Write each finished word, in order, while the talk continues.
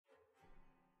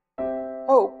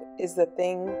Hope is the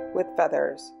thing with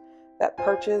feathers that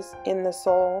perches in the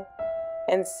soul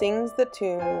and sings the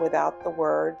tune without the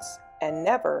words and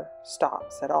never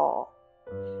stops at all.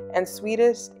 And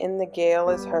sweetest in the gale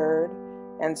is heard,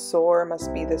 and sore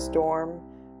must be the storm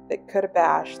that could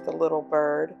abash the little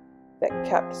bird that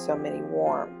kept so many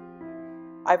warm.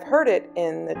 I've heard it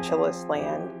in the chillest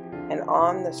land and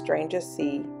on the strangest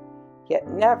sea, yet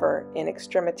never in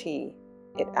extremity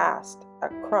it asked a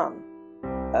crumb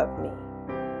of me.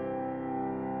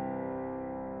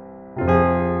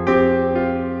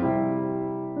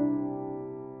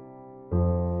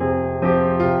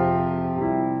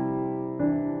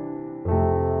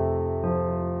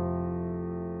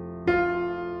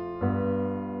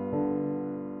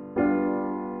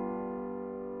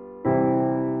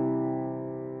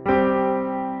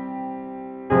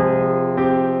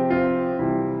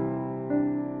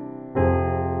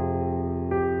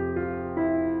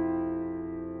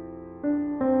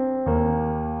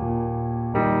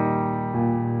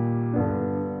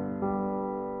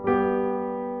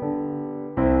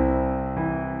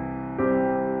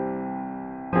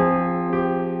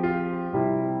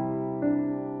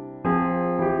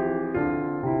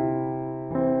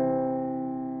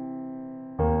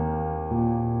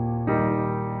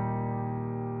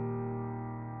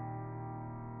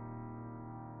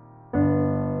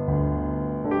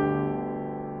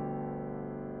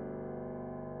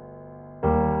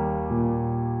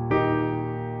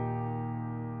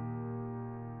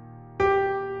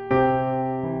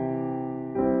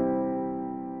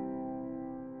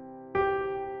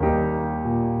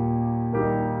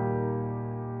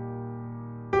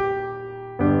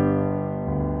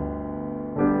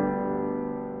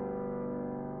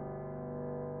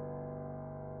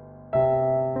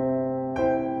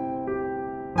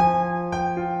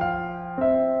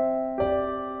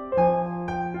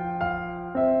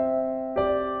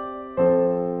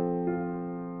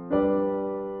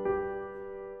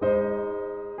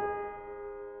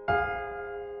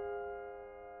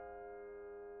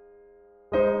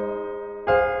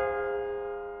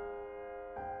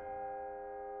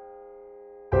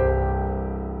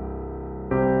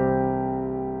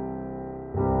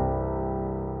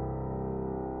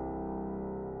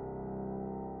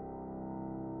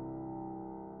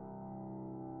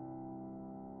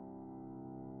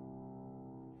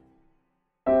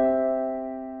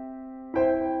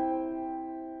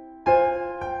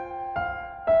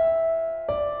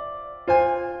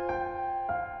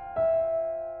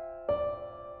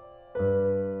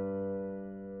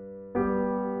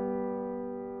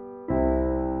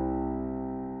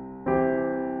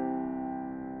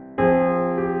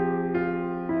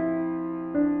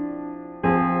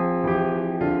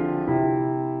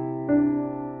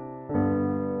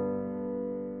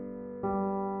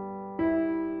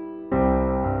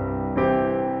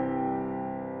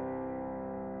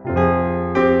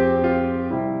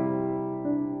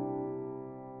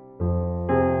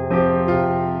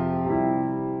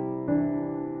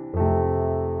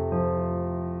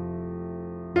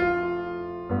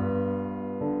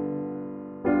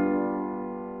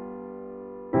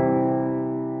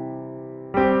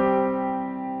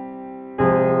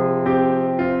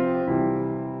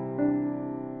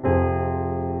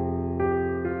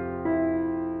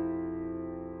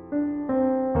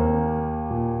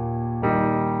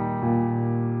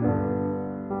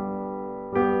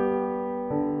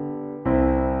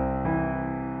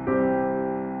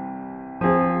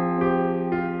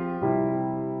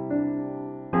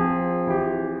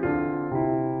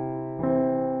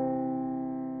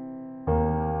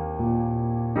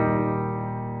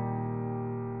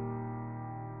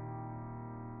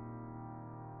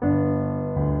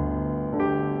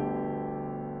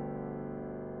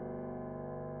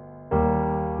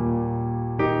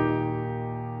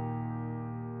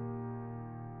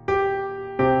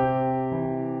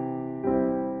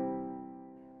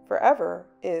 Forever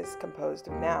is composed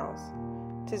of nows.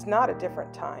 'Tis not a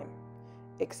different time,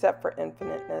 except for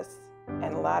infiniteness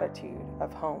and latitude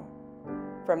of home.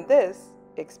 From this,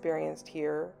 experienced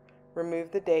here,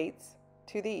 remove the dates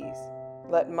to these.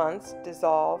 Let months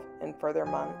dissolve in further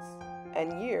months,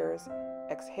 and years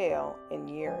exhale in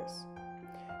years.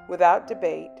 Without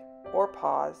debate, or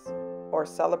pause, or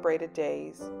celebrated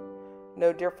days,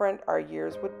 no different our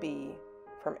years would be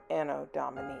from Anno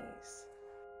Dominis.